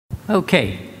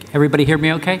Okay, everybody hear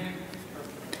me okay?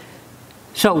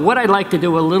 So what I'd like to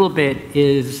do a little bit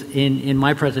is, in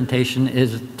my presentation,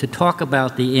 is to talk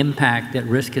about the impact that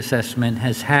risk assessment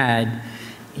has had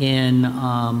in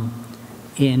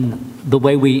the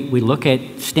way we look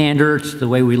at standards, the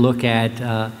way we look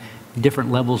at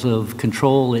different levels of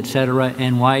control, et cetera,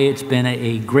 and why it's been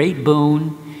a great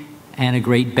boon and a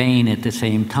great bane at the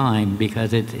same time,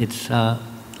 because it's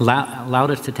allowed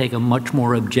us to take a much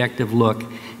more objective look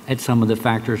at some of the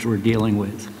factors we're dealing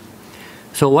with.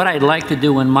 So what I'd like to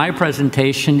do in my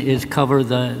presentation is cover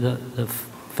the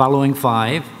following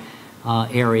 5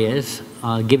 areas,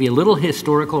 give you a little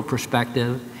historical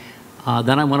perspective,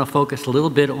 then I want to focus a little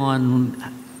bit on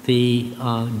the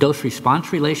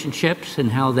dose-response relationships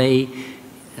and how they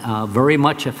very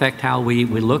much affect how we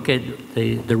look at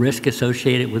the risk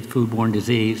associated with foodborne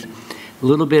disease, a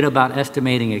little bit about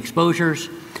estimating exposures.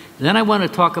 Then I want to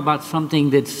talk about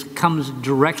something that comes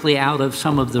directly out of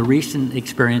some of the recent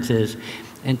experiences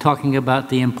and talking about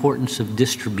the importance of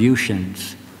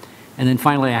distributions. And then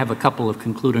finally, I have a couple of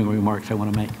concluding remarks I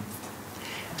want to make.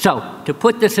 So to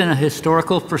put this in a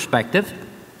historical perspective,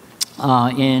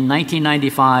 in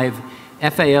 1995,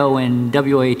 FAO and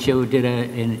WHO did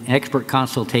an expert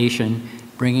consultation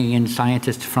bringing in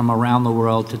scientists from around the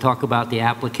world to talk about the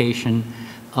application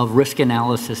of risk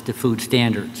analysis to food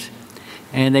standards.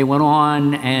 And they went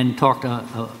on and talked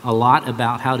a lot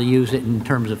about how to use it in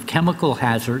terms of chemical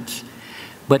hazards,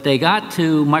 but they got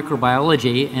to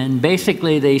microbiology, and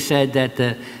basically they said that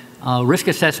the risk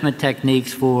assessment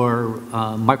techniques for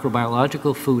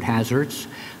microbiological food hazards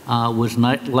was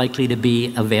not likely to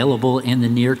be available in the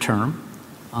near term.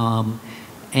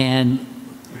 And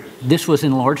this was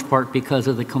in large part because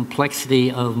of the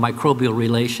complexity of microbial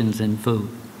relations in food.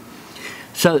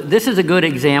 So this is a good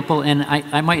example, and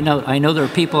I might note, I know there are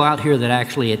people out here that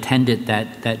actually attended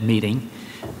that meeting.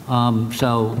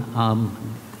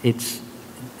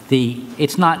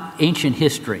 It's not ancient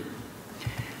history.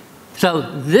 So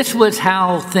this was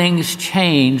how things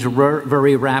changed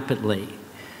very rapidly.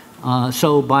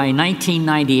 So by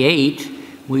 1998,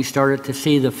 we started to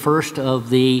see the first of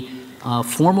the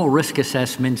formal risk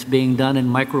assessments being done in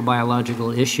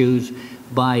microbiological issues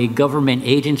by government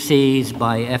agencies,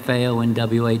 by FAO and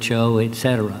WHO, et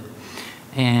cetera.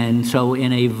 And so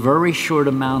in a very short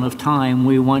amount of time,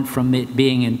 we went from it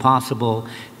being impossible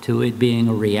to it being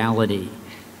a reality.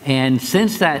 And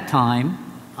since that time,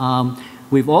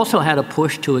 we've also had a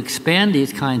push to expand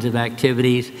these kinds of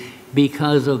activities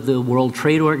because of the World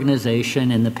Trade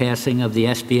Organization and the passing of the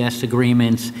SBS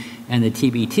agreements and the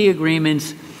TBT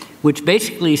agreements, which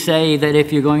basically say that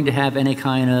if you're going to have any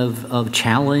kind of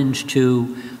challenge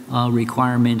to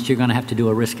requirements, you're going to have to do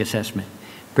a risk assessment,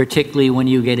 particularly when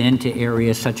you get into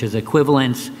areas such as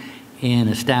equivalence in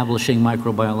establishing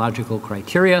microbiological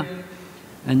criteria.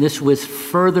 And this was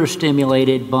further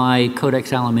stimulated by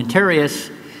Codex Alimentarius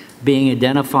being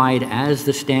identified as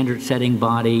the standard-setting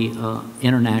body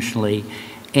internationally,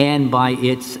 and by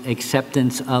its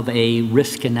acceptance of a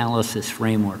risk analysis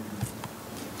framework.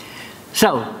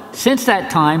 So, since that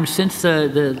time, since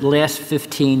the last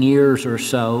 15 years or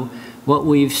so, what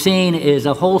we've seen is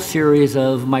a whole series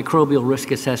of microbial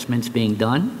risk assessments being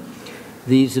done.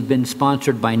 These have been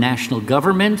sponsored by national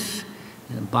governments,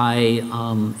 by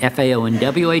FAO and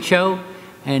WHO,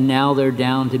 and now they're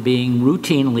down to being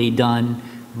routinely done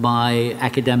by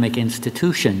academic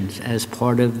institutions as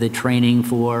part of the training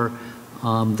for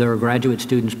their graduate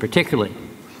students particularly.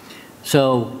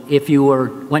 So if you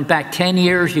went back 10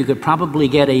 years, you could probably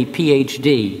get a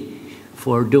PhD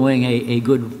for doing a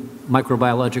good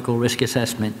microbiological risk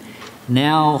assessment.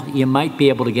 Now you might be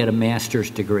able to get a master's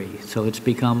degree. So it's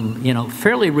become,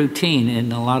 fairly routine,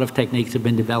 and a lot of techniques have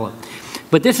been developed.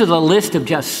 But this is a list of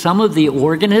just some of the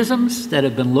organisms that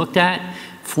have been looked at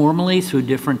formally through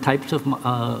different types of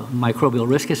microbial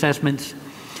risk assessments.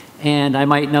 And I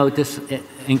might note this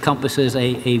encompasses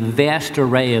a vast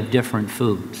array of different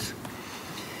foods.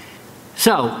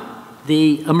 So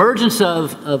the emergence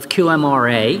of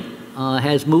QMRA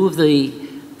has moved the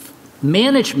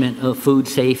management of food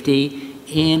safety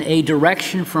in a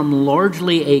direction from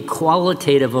largely a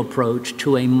qualitative approach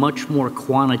to a much more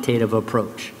quantitative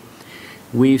approach.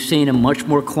 We've seen a much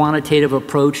more quantitative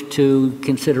approach to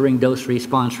considering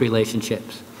dose-response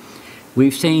relationships.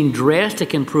 We've seen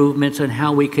drastic improvements in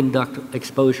how we conduct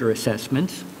exposure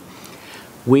assessments.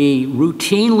 We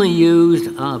routinely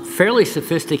used fairly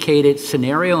sophisticated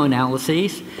scenario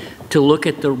analyses to look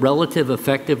at the relative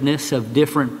effectiveness of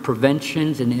different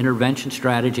preventions and intervention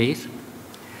strategies.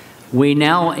 We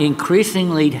now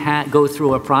increasingly go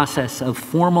through a process of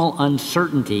formal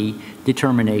uncertainty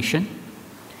determination.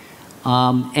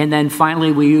 And then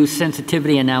finally, we use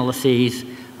sensitivity analyses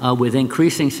with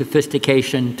increasing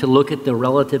sophistication to look at the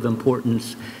relative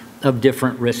importance of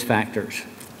different risk factors.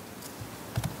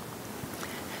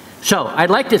 So I'd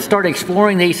like to start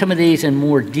exploring some of these in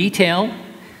more detail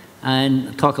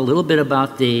and talk a little bit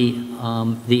about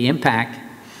the impact.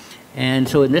 And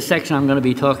so in this section, I'm going to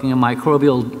be talking about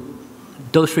microbial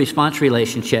dose-response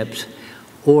relationships,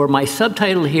 or my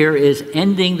subtitle here is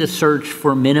Ending the Search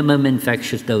for Minimum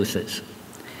Infectious Doses.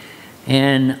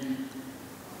 And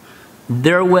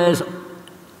there was,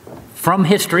 from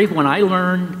history, when I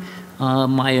learned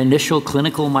my initial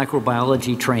clinical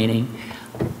microbiology training,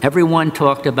 everyone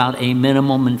talked about a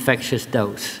minimum infectious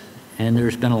dose. And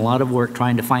there's been a lot of work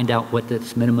trying to find out what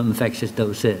this minimum infectious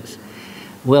dose is.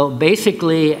 Well,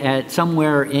 basically, at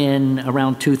somewhere in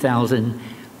around 2000,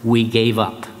 we gave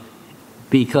up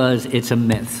because it's a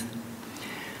myth.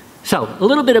 So, a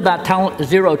little bit about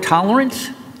zero tolerance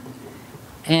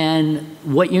and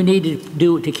what you need to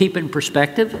do to keep it in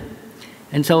perspective.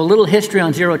 And so a little history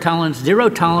on zero tolerance. Zero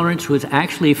tolerance was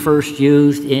actually first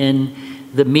used in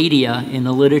the media, in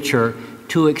the literature,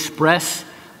 to express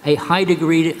a high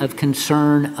degree of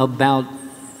concern about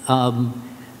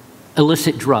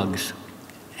illicit drugs.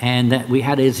 And that we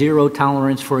had a zero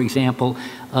tolerance, for example,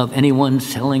 of anyone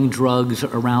selling drugs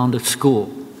around a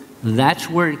school. That's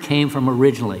where it came from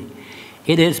originally.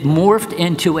 It has morphed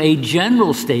into a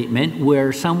general statement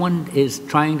where someone is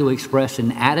trying to express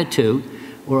an attitude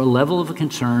or a level of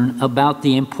concern about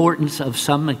the importance of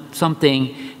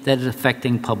something that is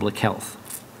affecting public health.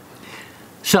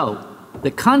 So,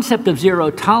 the concept of zero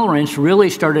tolerance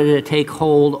really started to take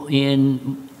hold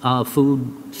in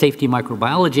food safety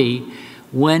microbiology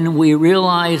when we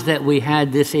realized that we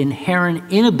had this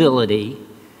inherent inability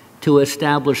to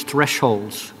establish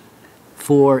thresholds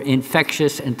for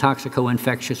infectious and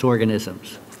toxico-infectious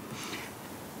organisms.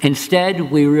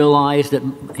 Instead, we realized that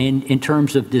in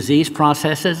terms of disease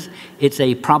processes, it's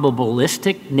a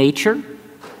probabilistic nature,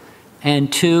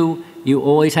 and two, you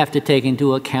always have to take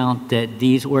into account that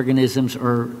these organisms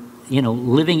are,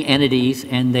 living entities,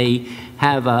 and they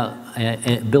have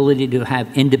an ability to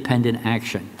have independent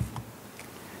action.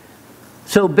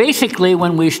 So basically,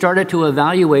 when we started to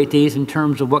evaluate these in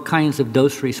terms of what kinds of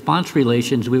dose-response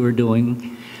relations we were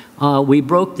doing, we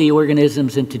broke the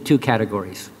organisms into two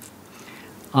categories.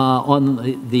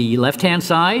 On the left-hand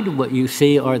side, what you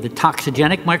see are the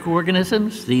toxigenic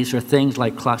microorganisms. These are things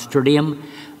like Clostridium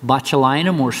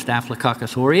botulinum or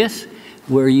Staphylococcus aureus,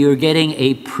 where you're getting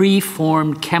a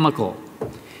preformed chemical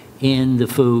in the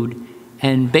food.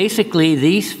 And basically,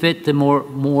 these fit the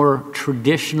more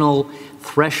traditional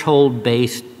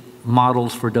threshold-based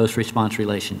models for dose-response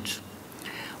relations.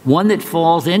 One that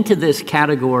falls into this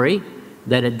category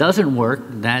that it doesn't work,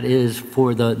 that is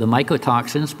for the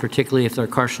mycotoxins, particularly if they're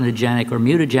carcinogenic or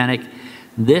mutagenic.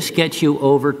 This gets you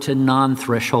over to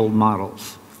non-threshold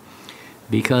models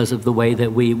because of the way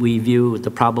that we view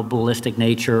the probabilistic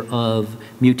nature of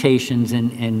mutations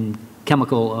and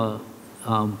chemical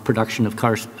production of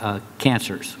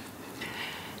cancers.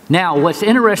 Now, what's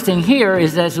interesting here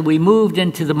is as we moved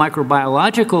into the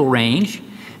microbiological range,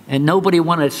 and nobody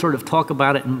wanted to sort of talk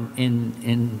about it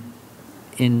in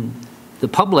the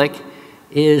public,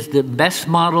 is the best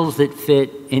models that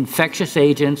fit infectious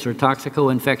agents or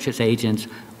toxico-infectious agents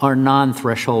are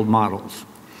non-threshold models.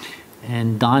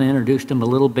 And Don introduced them a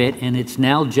little bit, and it's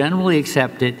now generally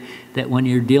accepted that when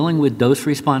you're dealing with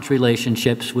dose-response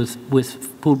relationships with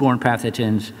foodborne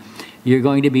pathogens, you're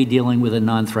going to be dealing with a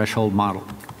non-threshold model,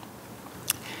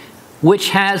 which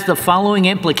has the following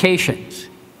implications: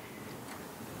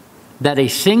 that a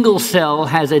single cell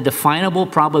has a definable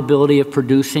probability of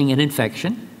producing an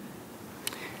infection,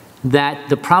 that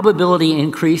the probability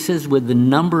increases with the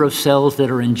number of cells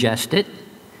that are ingested,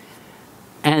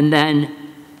 and then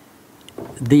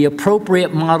the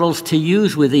appropriate models to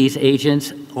use with these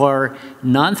agents are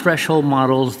non-threshold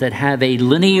models that have a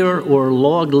linear or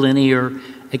log linear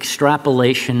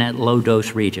extrapolation at low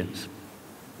dose regions.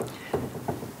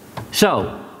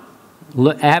 So,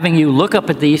 having you look up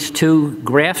at these two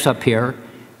graphs up here,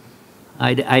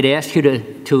 I'd ask you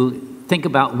to think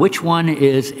about which one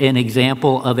is an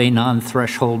example of a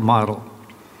non-threshold model.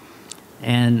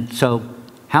 And so,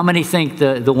 how many think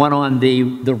the one on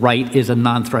the right is a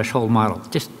non-threshold model?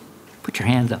 Just put your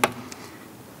hands up.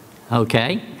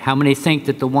 Okay. How many think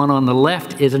that the one on the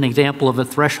left is an example of a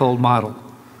threshold model?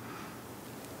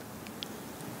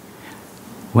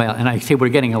 Well, and I see we're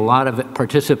getting a lot of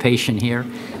participation here.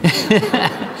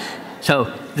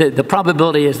 So the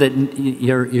probability is that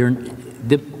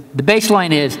the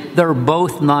baseline is they're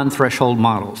both non-threshold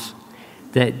models.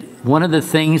 that one of the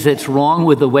things that's wrong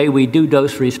with the way we do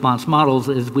dose response models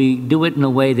is we do it in a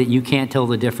way that you can't tell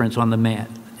the difference on the math,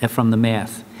 from the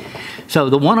math. So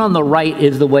the one on the right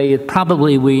is the way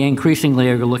probably we increasingly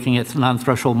are looking at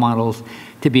non-threshold models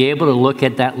to be able to look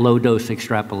at that low dose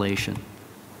extrapolation.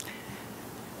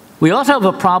 We also have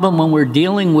a problem when we're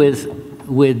dealing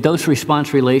with dose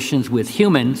response relations with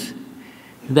humans,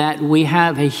 that we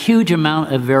have a huge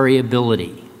amount of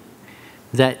variability,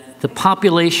 that the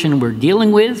population we're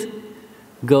dealing with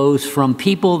goes from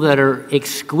people that are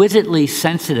exquisitely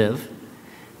sensitive,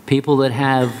 people that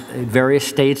have various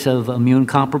states of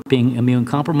being immune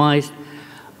compromised,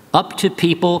 up to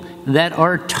people that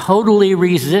are totally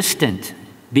resistant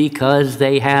because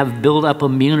they have built up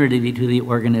immunity to the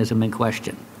organism in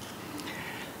question.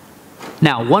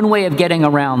 Now, one way of getting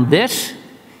around this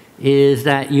is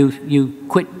that you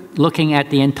quit looking at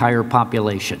the entire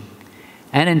population.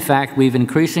 And in fact, we've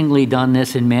increasingly done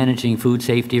this in managing food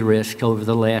safety risk over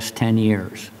the last 10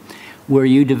 years, where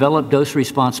you develop dose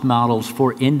response models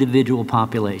for individual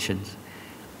populations.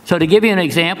 So to give you an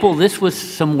example, this was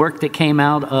some work that came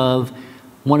out of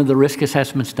one of the risk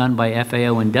assessments done by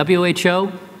FAO and WHO,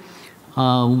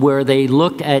 where they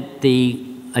looked at the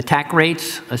attack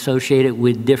rates associated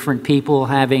with different people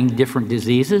having different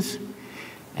diseases.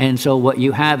 And so what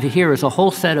you have here is a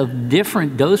whole set of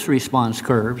different dose response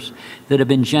curves that have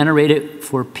been generated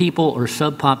for people or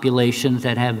subpopulations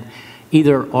that have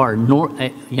either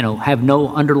have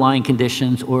no underlying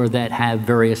conditions or that have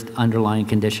various underlying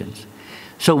conditions.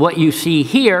 So what you see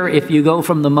here, if you go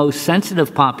from the most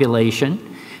sensitive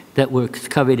population that was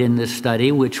covered in this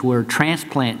study, which were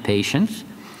transplant patients,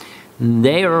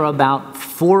 they are about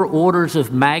 4 orders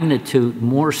of magnitude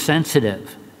more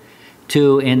sensitive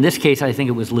to, in this case, I think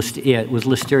it was Listeria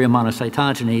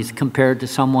monocytogenes, compared to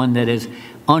someone that is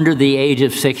under the age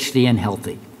of 60 and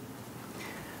healthy.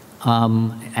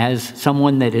 As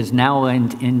someone that is now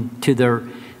into their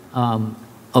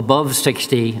above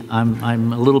 60,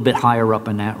 I'm a little bit higher up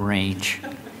in that range.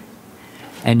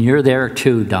 And you're there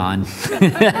too, Don.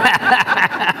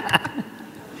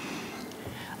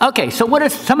 Okay, so what are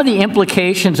some of the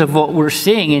implications of what we're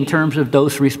seeing in terms of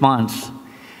dose response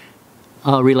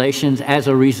relations as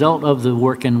a result of the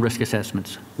work in risk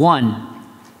assessments? One,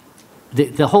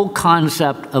 the whole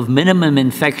concept of minimum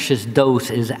infectious dose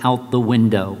is out the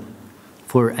window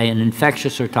for an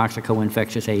infectious or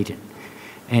toxico-infectious agent.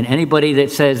 And anybody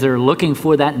that says they're looking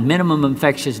for that minimum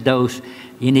infectious dose,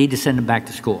 you need to send them back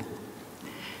to school.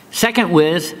 Second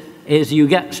is you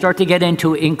start to get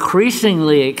into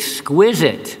increasingly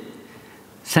exquisite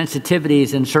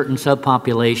sensitivities in certain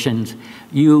subpopulations.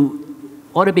 You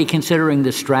ought to be considering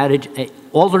the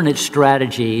alternate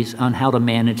strategies on how to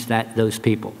manage those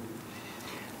people.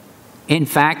 In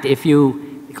fact, if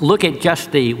you look at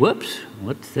just the, whoops,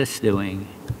 what's this doing?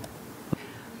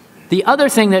 The other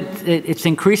thing that it's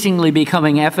increasingly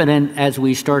becoming evident as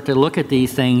we start to look at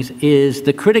these things is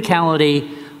the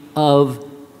criticality of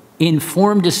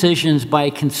informed decisions by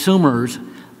consumers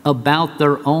about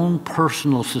their own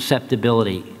personal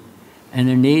susceptibility. And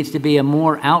there needs to be a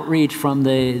more outreach from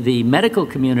the medical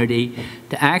community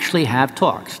to actually have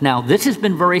talks. Now, this has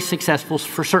been very successful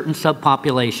for certain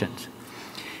subpopulations.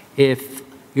 If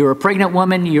you're a pregnant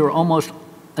woman, you're almost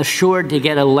assured to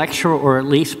get a lecture or at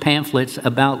least pamphlets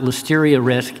about listeria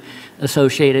risk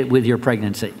associated with your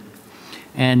pregnancy.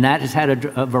 And that has had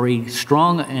a very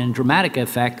strong and dramatic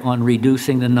effect on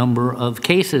reducing the number of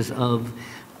cases of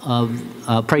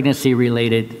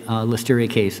pregnancy-related listeria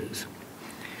cases.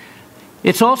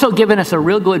 It's also given us a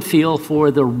real good feel for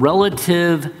the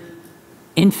relative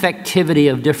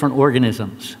infectivity of different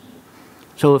organisms.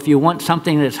 So if you want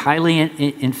something that's highly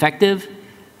infective,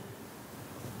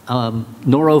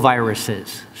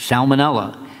 noroviruses,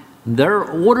 salmonella, they're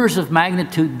orders of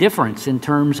magnitude difference in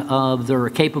terms of their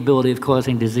capability of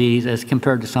causing disease as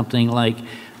compared to something like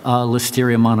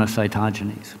Listeria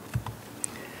monocytogenes.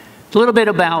 A little bit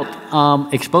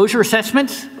about exposure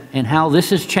assessments and how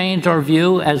this has changed our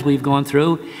view as we've gone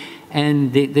through.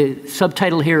 And the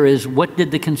subtitle here is, what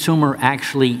did the consumer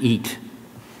actually eat?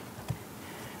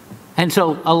 And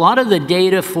so a lot of the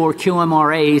data for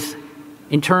QMRAs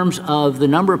in terms of the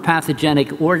number of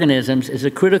pathogenic organisms is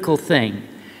a critical thing,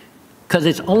 because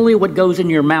it's only what goes in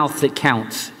your mouth that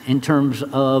counts in terms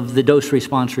of the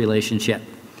dose-response relationship.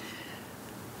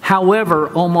 However,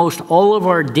 almost all of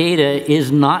our data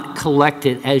is not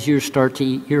collected as you start to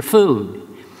eat your food.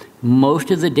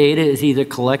 Most of the data is either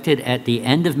collected at the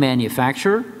end of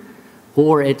manufacture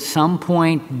or at some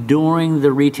point during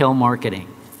the retail marketing.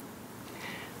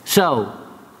 So,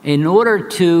 in order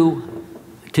to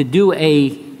do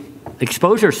a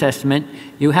exposure assessment,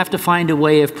 you have to find a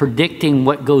way of predicting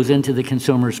what goes into the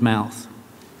consumer's mouth.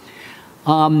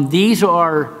 These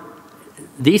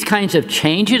kinds of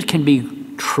changes can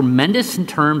be tremendous in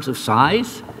terms of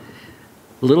size.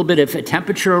 A little bit of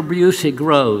temperature abuse, it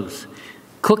grows.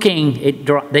 Cooking,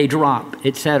 they drop,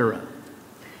 etc.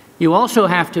 You also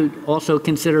have to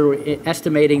consider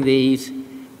estimating these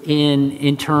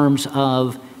in terms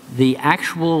of the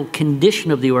actual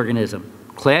condition of the organism.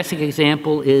 Classic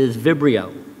example is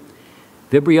Vibrio.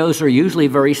 Vibrios are usually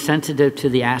very sensitive to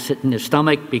the acid in the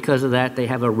stomach. Because of that, they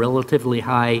have a relatively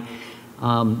high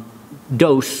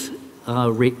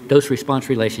dose-response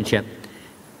relationship.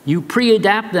 You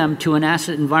pre-adapt them to an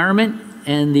acid environment,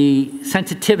 and the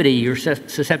sensitivity, your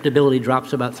susceptibility,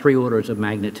 drops about 3 orders of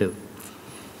magnitude.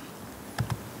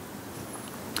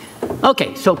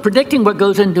 Okay, so predicting what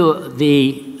goes into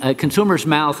the consumer's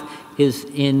mouth is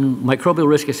in microbial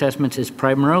risk assessments is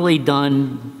primarily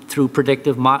done through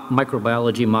predictive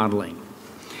microbiology modeling.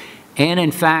 And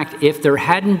in fact, if there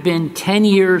hadn't been 10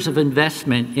 years of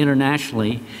investment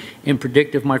internationally in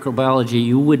predictive microbiology,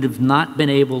 you would have not been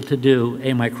able to do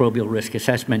a microbial risk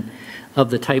assessment of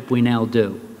the type we now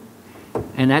do.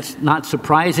 And that's not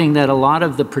surprising that a lot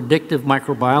of the predictive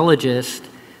microbiologists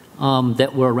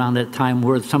that were around at the time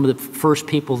were some of the first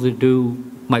people to do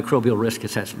microbial risk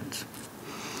assessments.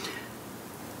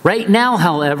 Right now,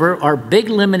 however, our big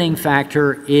limiting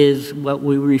factor is what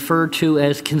we refer to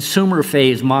as consumer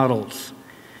phase models.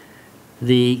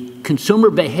 The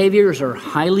consumer behaviors are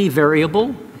highly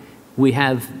variable. We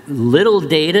have little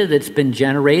data that's been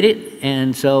generated,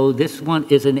 and so this one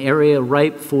is an area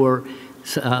ripe for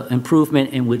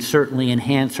improvement and would certainly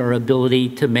enhance our ability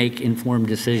to make informed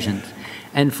decisions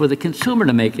and for the consumer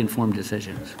to make informed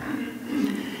decisions.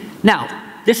 Now,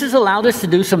 this has allowed us to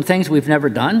do some things we've never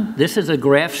done. This is a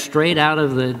graph straight out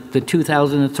of the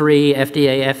 2003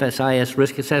 FDA FSIS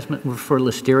risk assessment for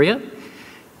Listeria.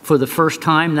 For the first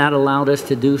time, that allowed us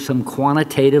to do some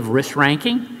quantitative risk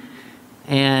ranking.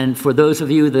 And for those of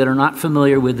you that are not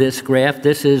familiar with this graph,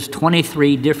 this is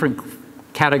 23 different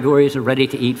categories of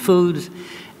ready-to-eat foods,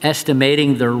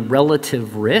 estimating their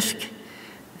relative risk.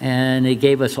 And it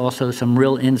gave us also some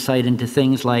real insight into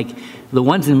things like the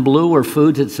ones in blue are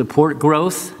foods that support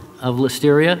growth of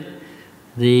Listeria.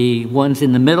 The ones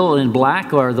in the middle in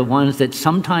black are the ones that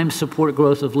sometimes support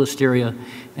growth of Listeria,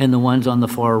 and the ones on the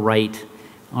far right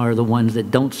are the ones that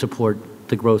don't support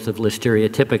the growth of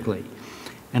Listeria typically.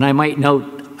 And I might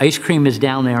note, ice cream is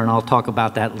down there, and I'll talk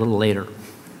about that a little later.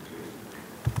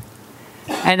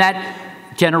 And that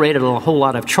generated a whole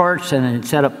lot of charts, and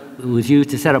it was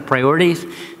used to set up priorities.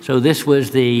 So this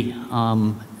was the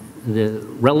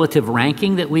relative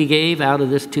ranking that we gave out of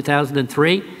this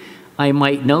 2003. I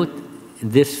might note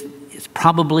this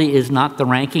probably is not the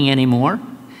ranking anymore.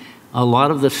 A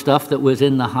lot of the stuff that was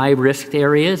in the high-risk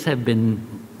areas have been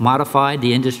modified.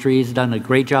 The industry has done a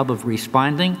great job of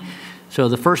responding. So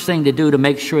the first thing to do to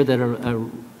make sure that a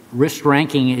risk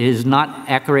ranking is not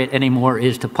accurate anymore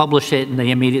is to publish it, and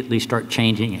they immediately start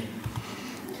changing it.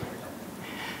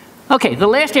 Okay, the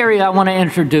last area I want to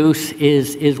introduce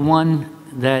is one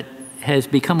that has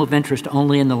become of interest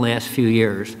only in the last few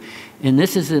years. And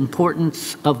this is the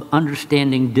importance of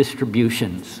understanding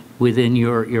distributions within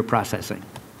your processing.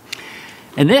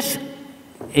 And this,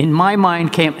 in my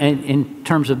mind, came, in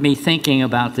terms of me thinking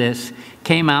about this,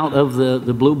 came out of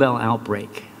the bluebell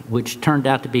outbreak, which turned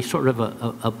out to be sort of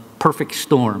a perfect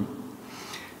storm.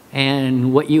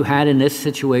 And what you had in this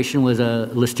situation was a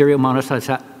Listeria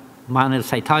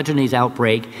monocytogenes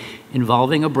outbreak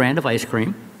involving a brand of ice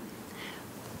cream.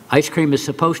 Ice cream is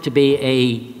supposed to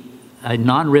be a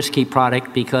non-risky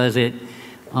product because it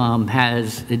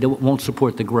won't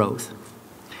support the growth.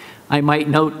 I might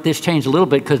note this changed a little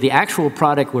bit because the actual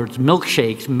product was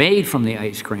milkshakes made from the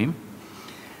ice cream.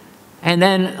 And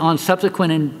then on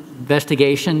subsequent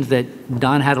investigations that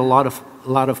Don had a lot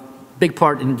of big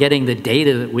part in getting the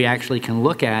data that we actually can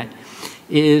look at,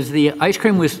 is the ice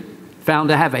cream was found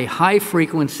to have a high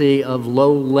frequency of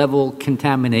low-level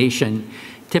contamination,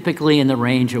 typically in the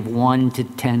range of 1 to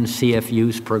 10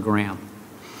 CFUs per gram.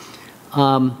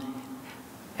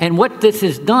 And what this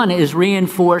has done is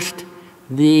reinforced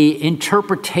the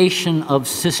interpretation of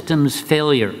systems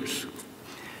failures.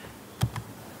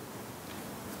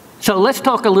 So let's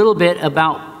talk a little bit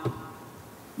about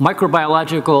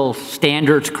microbiological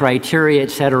standards, criteria,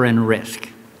 et cetera, and risk.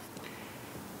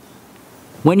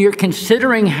 When you're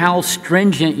considering how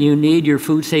stringent you need your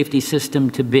food safety system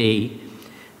to be,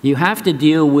 you have to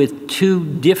deal with two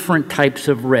different types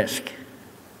of risk.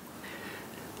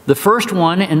 The first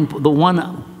one, and the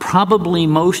one probably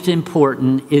most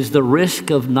important, is the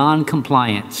risk of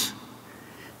non-compliance.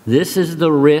 This is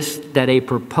the risk that a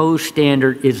proposed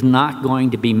standard is not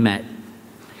going to be met.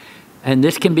 And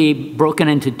this can be broken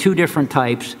into two different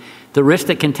types. The risk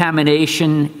that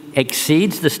contamination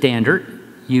exceeds the standard.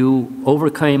 You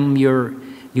overcome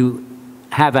you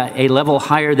have a level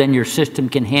higher than your system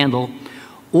can handle,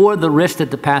 or the risk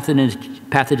that the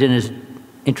pathogen is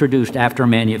introduced after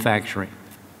manufacturing.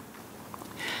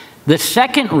 The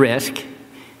second risk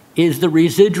is the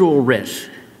residual risk.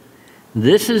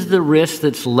 This is the risk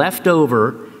that's left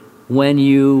over when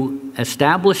you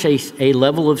establish a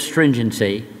level of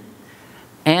stringency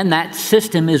and that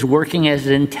system is working as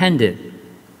intended.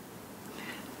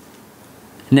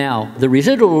 Now, the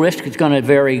residual risk is going to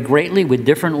vary greatly with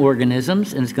different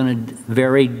organisms, and it's going to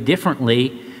vary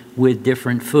differently with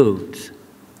different foods.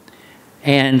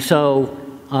 And so,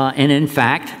 and in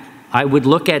fact, I would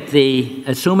look at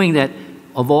assuming that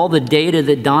of all the data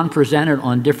that Don presented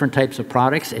on different types of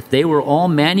products, if they were all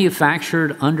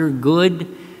manufactured under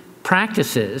good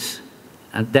practices,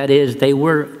 that is, they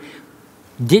weren't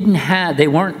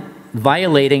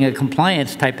violating a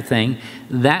compliance type of thing,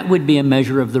 that would be a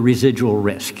measure of the residual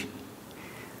risk.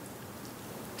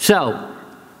 So,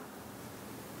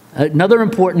 another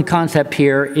important concept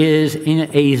here is in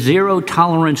a zero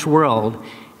tolerance world,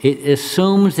 it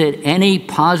assumes that any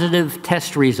positive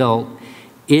test result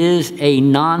is a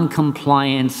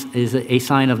non-compliance, is a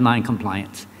sign of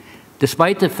non-compliance,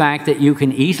 despite the fact that you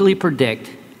can easily predict,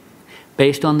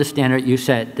 based on the standard you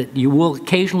set, that you will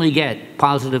occasionally get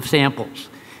positive samples.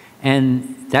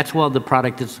 And that's while the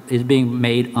product is being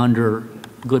made under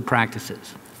good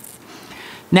practices.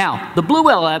 Now, the Blue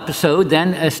Whale episode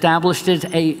then established,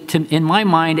 in my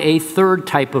mind, a third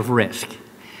type of risk.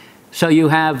 So you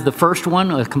have the first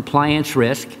one, a compliance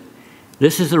risk.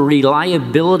 This is a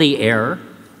reliability error,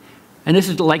 and this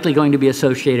is likely going to be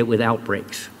associated with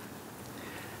outbreaks.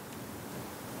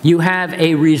 You have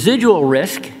a residual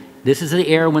risk. This is the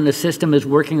error when the system is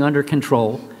working under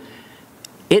control.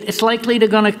 It's likely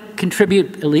going to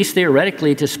contribute, at least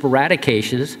theoretically, to sporadic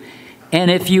cases.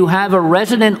 And if you have a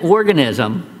resident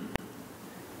organism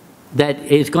that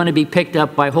is going to be picked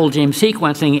up by whole genome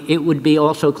sequencing, it would be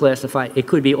also classified, it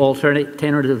could be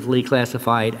alternatively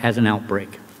classified as an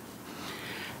outbreak.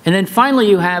 And then finally,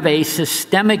 you have a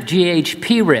systemic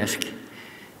GHP risk.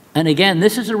 And again,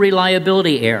 this is a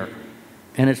reliability error,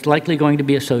 and it's likely going to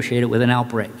be associated with an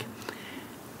outbreak.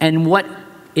 And what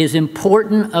is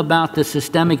important about the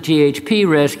systemic GHP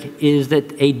risk is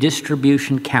that a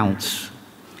distribution counts.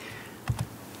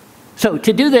 So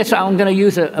to do this, I'm going to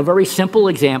use a very simple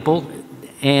example,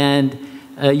 and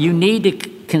you need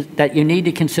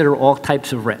to consider all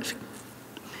types of risk.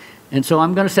 And so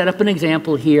I'm going to set up an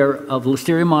example here of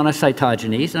Listeria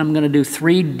monocytogenes, and I'm going to do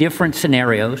 3 different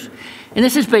scenarios. And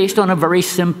this is based on a very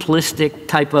simplistic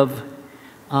type of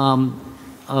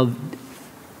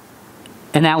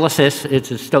analysis.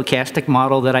 It's a stochastic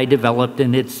model that I developed,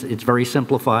 and it's very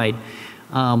simplified,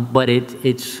 but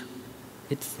it's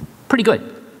pretty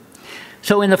good.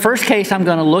 So in the first case, I'm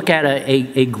going to look at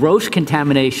a gross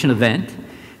contamination event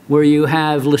where you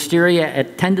have Listeria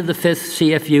at 10 to the 5th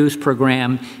CFUs per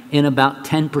gram in about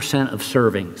 10% of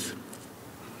servings.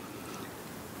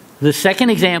 The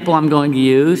second example I'm going to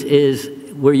use is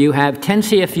where you have 10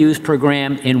 CFUs per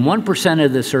gram in 1%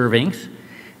 of the servings.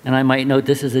 And I might note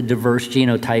this is a diverse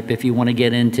genotype if you want to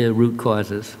get into root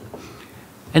causes.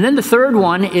 And then the third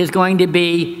one is going to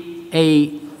be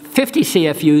a 50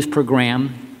 CFUs per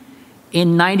gram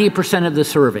in 90% of the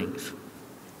servings.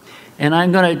 And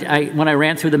when I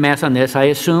ran through the math on this, I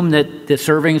assumed that the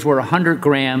servings were 100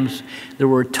 grams. There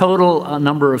were a total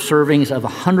number of servings of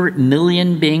 100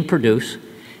 million being produced,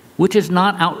 which is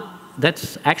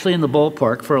that's actually in the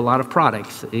ballpark for a lot of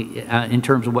products in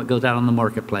terms of what goes out on the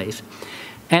marketplace.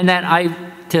 And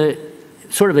that to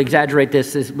sort of exaggerate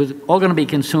this, was all going to be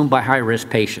consumed by high-risk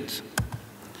patients.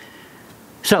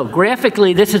 So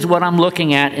graphically, this is what I'm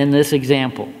looking at in this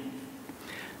example.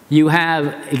 You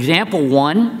have example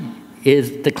 1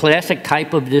 is the classic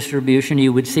type of distribution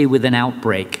you would see with an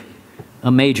outbreak,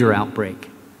 a major outbreak.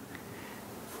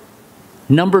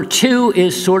 Number 2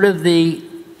 is sort of the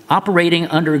operating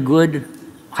under good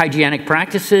hygienic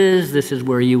practices. This is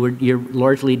where you're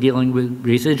largely dealing with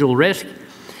residual risk.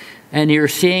 And you're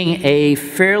seeing a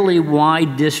fairly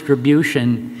wide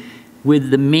distribution with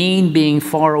the mean being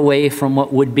far away from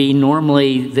what would be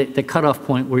normally the cutoff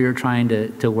point where you're trying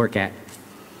to work at.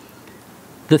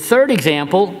 The third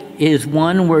example is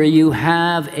one where you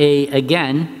have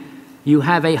you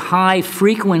have a high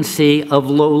frequency of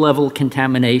low-level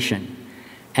contamination.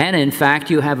 And in fact,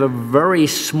 you have a very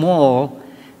small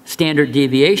standard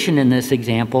deviation in this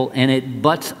example, and it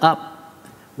butts up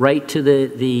right to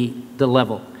the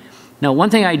level. Now,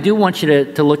 one thing I do want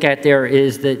you to look at there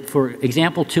is that for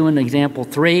example 2 and example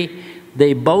 3,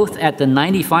 they both at the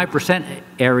 95%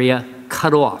 area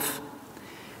cut off.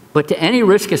 But to any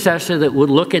risk assessor that would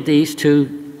look at these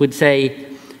two would say,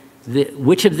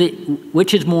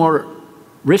 which is more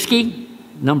risky,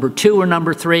 number 2 or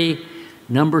number 3?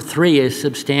 Number 3 is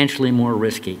substantially more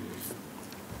risky.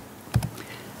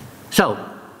 So,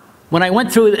 when I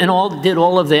went through and did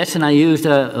all of this, and I used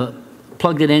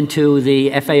plugged it into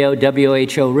the FAO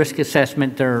WHO risk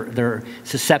assessment, their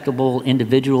susceptible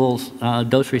individuals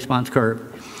dose response curve.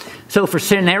 So for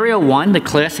scenario 1, the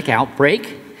classic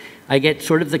outbreak, I get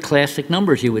sort of the classic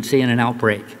numbers you would see in an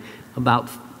outbreak, about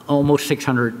almost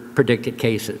 600 predicted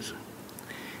cases.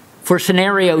 For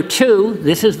scenario 2,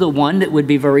 this is the one that would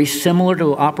be very similar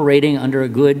to operating under a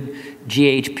good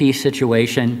GHP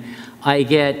situation. I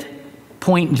get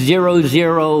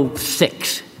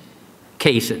 0.006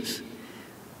 cases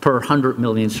per 100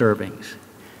 million servings.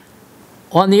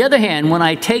 On the other hand, when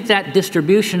I take that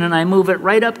distribution and I move it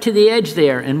right up to the edge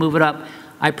there and move it up,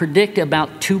 I predict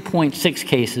about 2.6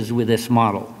 cases with this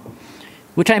model,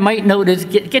 which I might note is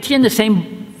gets you in the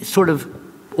same sort of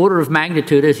order of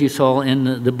magnitude as you saw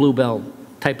in the Bluebell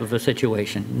type of a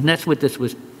situation. And that's what this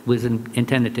was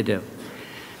intended to do.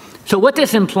 So what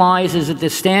this implies is that the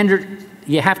standard,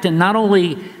 you have to not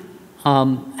only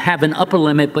have an upper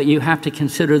limit, but you have to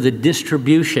consider the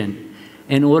distribution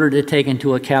in order to take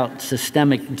into account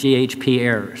systemic GHP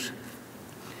errors.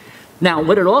 Now,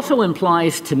 what it also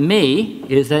implies to me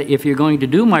is that if you're going to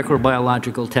do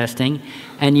microbiological testing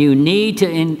and you need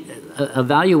to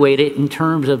evaluate it in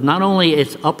terms of not only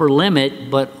its upper limit,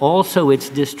 but also its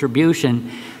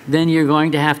distribution, then you're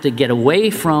going to have to get away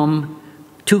from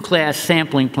 2-class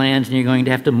sampling plans and you're going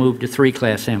to have to move to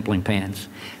 3-class sampling plans,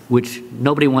 which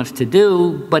nobody wants to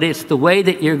do, but it's the way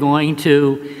that you're going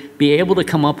to be able to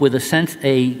come up with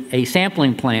a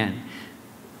sampling plan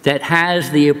that has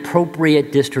the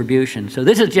appropriate distribution. So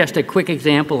this is just a quick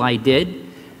example I did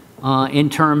in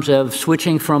terms of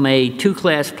switching from a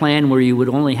 2-class plan where you would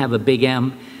only have a big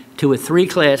M to a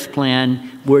 3-class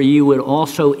plan where you would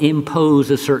also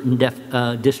impose a certain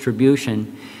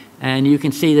distribution. And you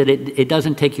can see that it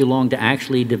doesn't take you long to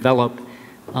actually develop,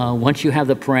 once you have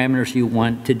the parameters you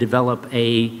want, to develop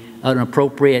an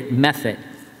appropriate method.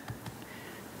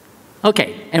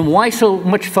 Okay, and why so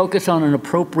much focus on an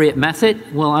appropriate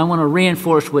method? Well, I want to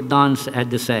reinforce what Don had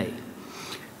to say.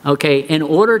 Okay, in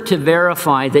order to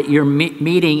verify that you're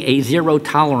meeting a zero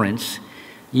tolerance,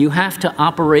 you have to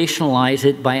operationalize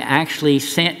it by actually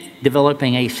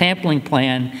developing a sampling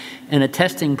plan and a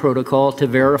testing protocol to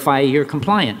verify your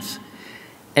compliance.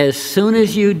 As soon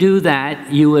as you do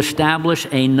that, you establish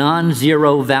a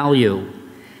non-zero value.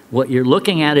 What you're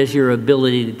looking at is your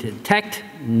ability to detect,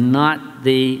 not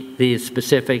the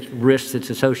specific risks that's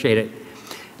associated.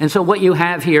 And so what you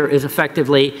have here is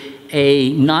effectively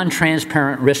a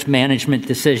non-transparent risk management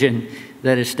decision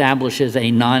that establishes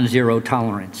a non-zero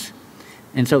tolerance.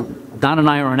 And so Don and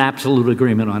I are in absolute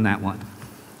agreement on that one.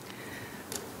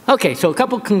 Okay, so a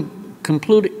couple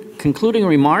concluding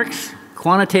remarks.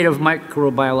 Quantitative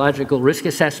microbiological risk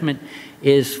assessment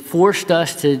is forced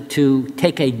us to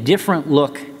take a different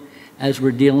look as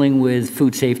we're dealing with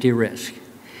food safety risk.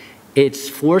 It's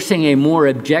forcing a more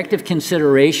objective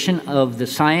consideration of the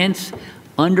science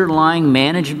underlying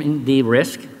managing the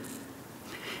risk.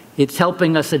 It's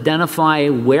helping us identify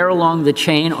where along the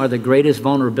chain are the greatest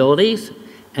vulnerabilities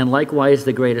and likewise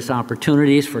the greatest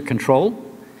opportunities for control.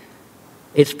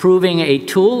 It's proving a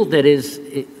tool that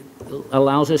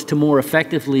allows us to more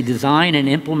effectively design and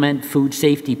implement food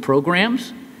safety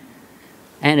programs.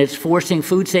 And it's forcing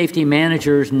food safety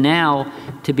managers now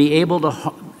to be able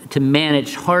to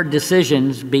manage hard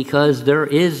decisions because there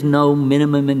is no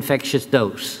minimum infectious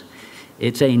dose.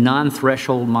 It's a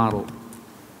non-threshold model.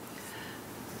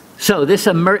 So this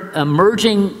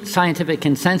emerging scientific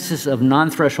consensus of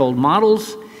non-threshold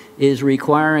models is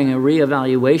requiring a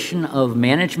reevaluation of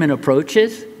management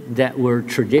approaches that were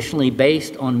traditionally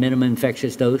based on minimum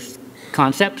infectious dose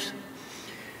concepts.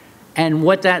 And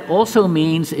what that also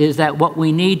means is that what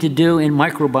we need to do in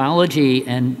microbiology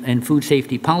and food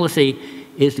safety policy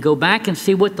is to go back and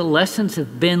see what the lessons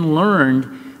have been learned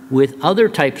with other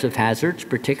types of hazards,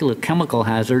 particularly chemical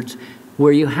hazards,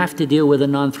 where you have to deal with a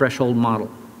non-threshold model.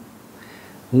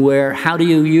 How do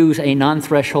you use a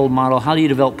non-threshold model? How do you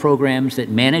develop programs that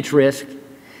manage risk,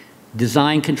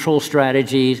 design control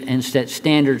strategies, and set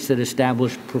standards that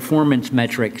establish performance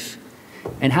metrics?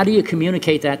 And how do you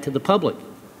communicate that to the public?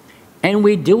 And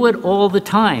we do it all the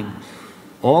time.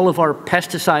 All of our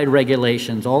pesticide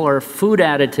regulations, all our food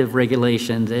additive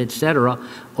regulations, et cetera,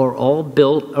 are all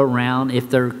built around, if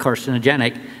they're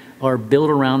carcinogenic, are built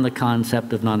around the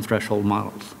concept of non-threshold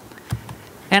models.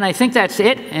 And I think that's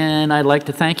it, and I'd like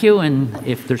to thank you, and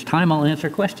if there's time, I'll answer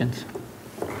questions.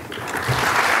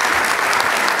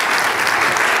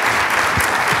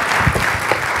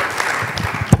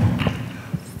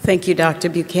 Thank you, Dr.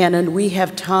 Buchanan. We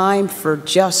have time for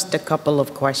just a couple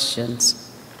of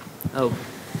questions. Oh,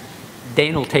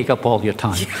 Dane will take up all your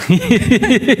time.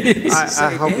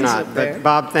 I hope not. But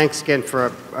Bob, thanks again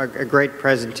for a great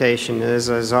presentation,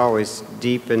 as always,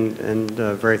 deep and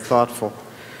very thoughtful.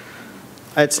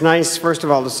 It's nice, first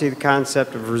of all, to see the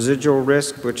concept of residual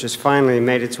risk, which has finally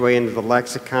made its way into the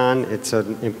lexicon. It's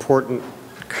an important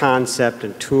concept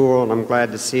and tool, and I'm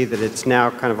glad to see that it's now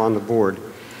kind of on the board.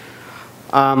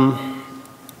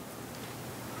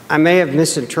 I may have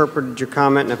misinterpreted your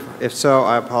comment, and if so,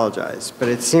 I apologize. But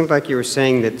it seemed like you were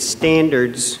saying that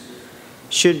standards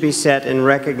should be set in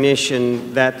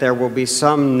recognition that there will be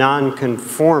some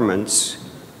nonconformance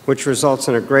which results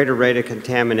in a greater rate of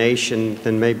contamination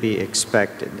than may be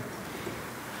expected.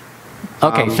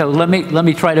 Okay, so let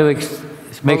me try to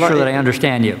make sure that I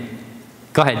understand you.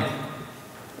 Go ahead.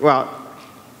 Well,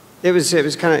 it was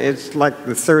kind of, it's like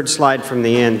the third slide from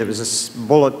the end. There was a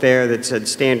bullet there that said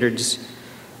standards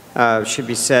should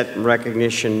be set in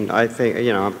recognition. I think,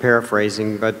 you know, I'm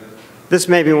paraphrasing, but this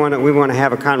may be one that we want to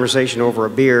have a conversation over a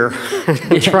beer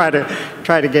and try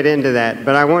to get into that.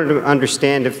 But I wanted to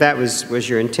understand if that was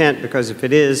your intent, because if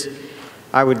it is,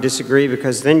 I would disagree,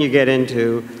 because then you get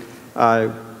into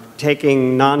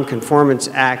taking non-conformance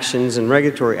actions and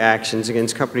regulatory actions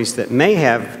against companies that may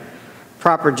have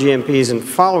proper GMPs and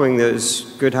following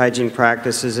those good hygiene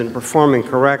practices and performing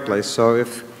correctly. So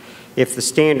if the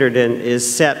standard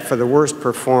is set for the worst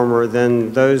performer,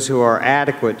 then those who are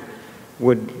adequate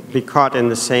would be caught in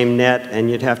the same net, and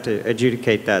you'd have to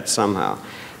adjudicate that somehow.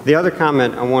 The other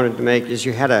comment I wanted to make is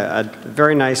you had a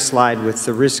very nice slide with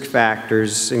the risk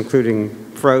factors, including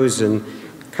frozen,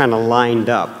 kind of lined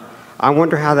up. I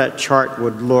wonder how that chart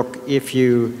would look if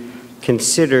you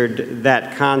considered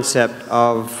that concept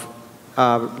of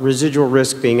residual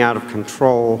risk being out of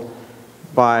control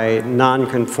by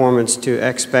non-conformance to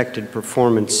expected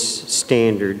performance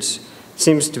standards.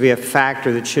 Seems to be a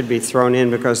factor that should be thrown in,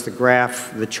 because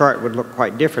the chart would look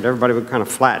quite different. Everybody would kind of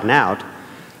flatten out,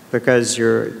 because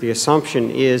the assumption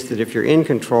is that if you're in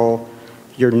control,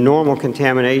 your normal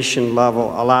contamination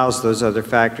level allows those other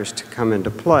factors to come into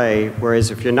play,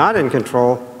 whereas if you're not in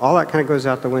control, all that kind of goes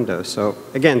out the window. So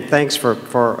again, thanks for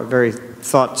a very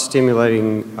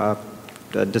thought-stimulating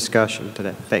discussion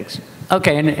today. Thanks.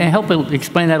 Okay, and help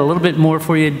explain that a little bit more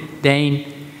for you,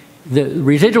 Dane. The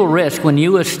residual risk, when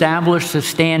you establish the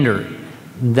standard,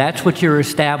 that's what you're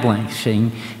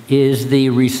establishing, is the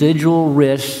residual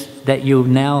risk that you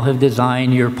now have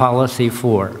designed your policy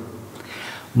for.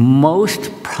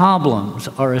 Most problems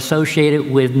are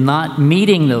associated with not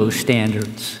meeting those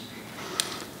standards.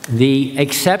 The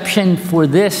exception for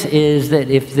this is that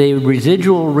if the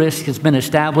residual risk has been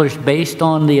established based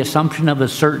on the assumption of a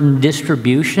certain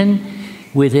distribution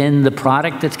within the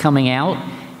product that's coming out,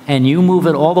 and you move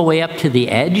it all the way up to the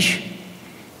edge,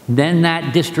 then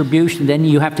that distribution, then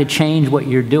you have to change what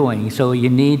you're doing. So you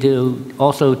need to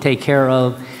also take care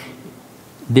of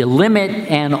the limit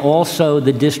and also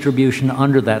the distribution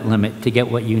under that limit to get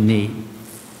what you need.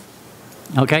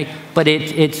 Okay? But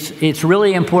it's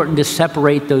really important to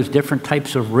separate those different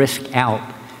types of risk out,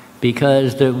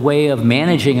 because the way of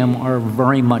managing them are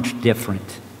very much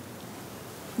different.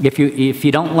 If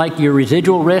you don't like your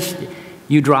residual risk,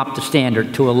 you drop the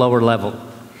standard to a lower level.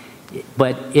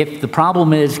 But if the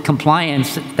problem is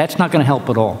compliance, that's not going to help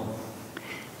at all.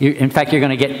 In fact, you're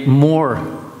going to get more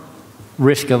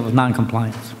risk of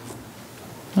non-compliance.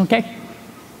 Okay?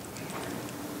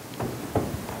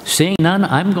 Seeing none,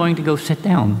 I'm going to go sit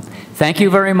down. Thank you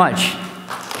very much.